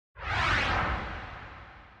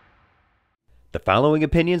The following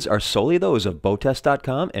opinions are solely those of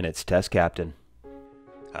BoatTEST.com and its test captain.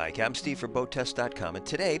 Hi, I'm Steve for BoatTEST.com, and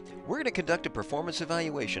today we're going to conduct a performance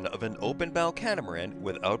evaluation of an open bow catamaran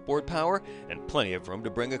with outboard power and plenty of room to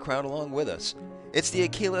bring a crowd along with us. It's the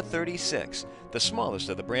Aquila 36, the smallest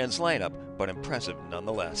of the brand's lineup, but impressive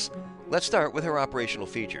nonetheless. Let's start with her operational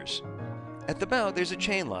features. At the bow, there's a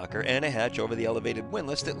chain locker and a hatch over the elevated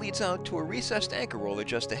windlass that leads out to a recessed anchor roller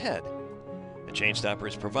just ahead. A chain stopper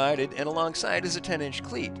is provided, and alongside is a 10-inch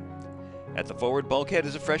cleat. At the forward bulkhead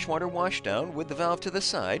is a freshwater washdown with the valve to the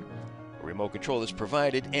side. A remote control is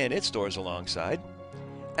provided and it stores alongside.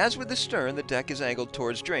 As with the stern, the deck is angled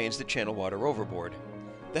towards drains that channel water overboard.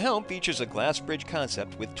 The helm features a glass bridge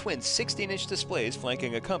concept with twin 16-inch displays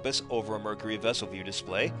flanking a compass over a Mercury vessel view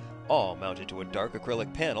display, all mounted to a dark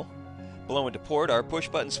acrylic panel. Below and to port are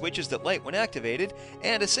push-button switches that light when activated,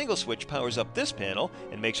 and a single switch powers up this panel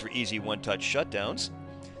and makes for easy one-touch shutdowns.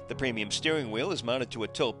 The premium steering wheel is mounted to a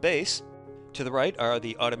tilt base. To the right are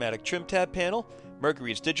the automatic trim tab panel,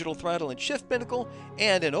 Mercury's digital throttle and shift binnacle,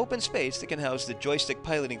 and an open space that can house the joystick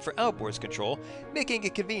piloting for outboards control, making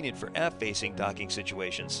it convenient for aft-facing docking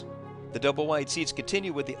situations. The double-wide seats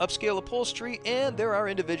continue with the upscale upholstery, and there are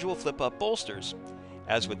individual flip-up bolsters.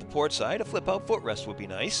 As with the port side, a flip-out footrest would be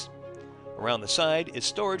nice. Around the side is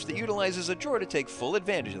storage that utilizes a drawer to take full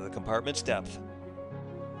advantage of the compartment's depth.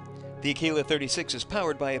 The Aquila 36 is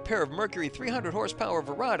powered by a pair of Mercury 300 horsepower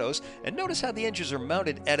Verados, and notice how the engines are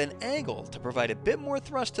mounted at an angle to provide a bit more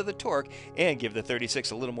thrust to the torque and give the 36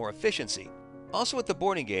 a little more efficiency. Also at the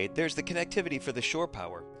boarding gate, there's the connectivity for the shore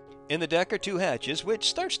power. In the deck are two hatches, which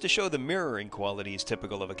starts to show the mirroring qualities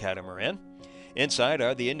typical of a catamaran. Inside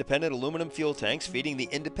are the independent aluminum fuel tanks feeding the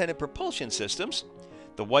independent propulsion systems,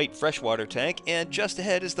 the white freshwater tank, and just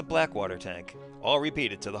ahead is the black water tank, all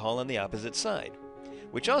repeated to the hull on the opposite side,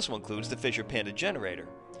 which also includes the Fisher Panda generator.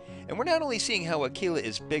 And we're not only seeing how Aquila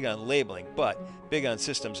is big on labeling, but big on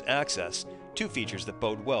systems access, two features that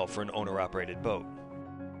bode well for an owner-operated boat.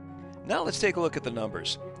 Now let's take a look at the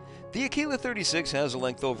numbers. The Aquila 36 has a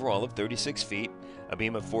length overall of 36 feet, a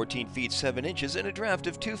beam of 14 feet 7 inches, and a draft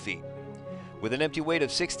of 2 feet. With an empty weight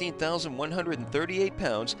of 16,138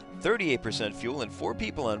 pounds, 38% fuel, and 4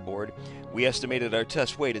 people on board, we estimated our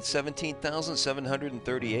test weight at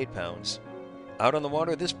 17,738 pounds. Out on the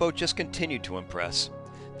water, this boat just continued to impress.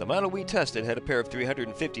 The model we tested had a pair of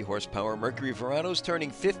 350 horsepower Mercury Verados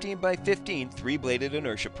turning 15 by 15 three-bladed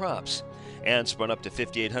inertia props. And spun up to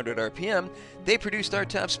 5,800 RPM, they produced our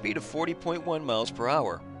top speed of 40.1 miles per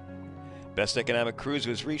hour. Best economic cruise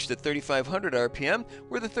was reached at 3,500 RPM,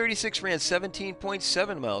 where the 36 ran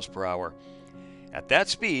 17.7 miles per hour. At that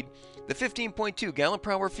speed, the 15.2 gallon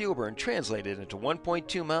per hour fuel burn translated into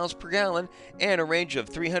 1.2 miles per gallon and a range of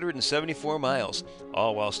 374 miles,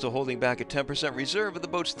 all while still holding back a 10% reserve of the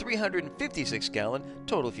boat's 356 gallon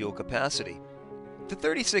total fuel capacity. The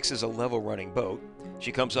 36 is a level running boat.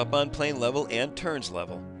 She comes up on plane level and turns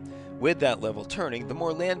level. With that level turning, the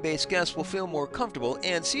more land-based guests will feel more comfortable,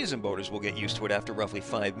 and seasoned boaters will get used to it after roughly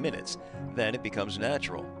 5 minutes. Then it becomes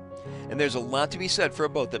natural. And there's a lot to be said for a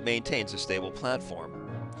boat that maintains a stable platform.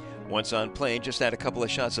 Once on plane, just add a couple of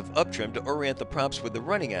shots of up trim to orient the props with the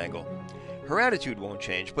running angle. Her attitude won't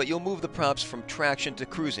change, but you'll move the props from traction to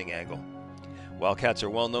cruising angle. While cats are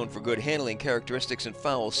well known for good handling characteristics in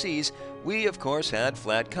foul seas, we of course had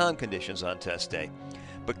flat calm conditions on test day.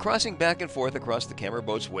 But crossing back and forth across the camera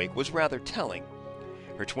boat's wake was rather telling.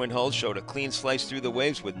 Her twin hulls showed a clean slice through the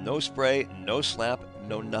waves with no spray, no slap,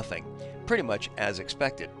 no nothing. Pretty much as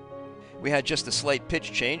expected. We had just a slight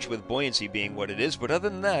pitch change, with buoyancy being what it is, but other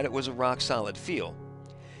than that, it was a rock-solid feel.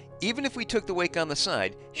 Even if we took the wake on the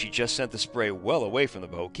side, she just sent the spray well away from the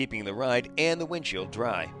boat, keeping the ride and the windshield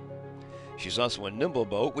dry. She's also a nimble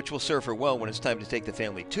boat, which will serve her well when it's time to take the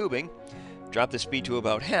family tubing. Drop the speed to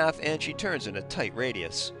about half, and she turns in a tight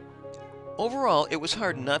radius. Overall, it was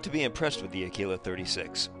hard not to be impressed with the Aquila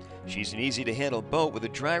 36. She's an easy-to-handle boat with a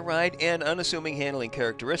dry ride and unassuming handling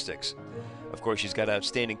characteristics. Of course, she's got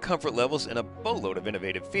outstanding comfort levels and a boatload of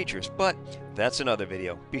innovative features, but that's another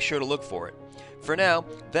video. Be sure to look for it. For now,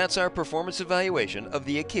 that's our performance evaluation of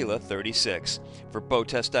the Aquila 36. For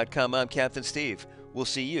BoatTEST.com, I'm Captain Steve. We'll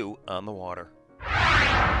see you on the water.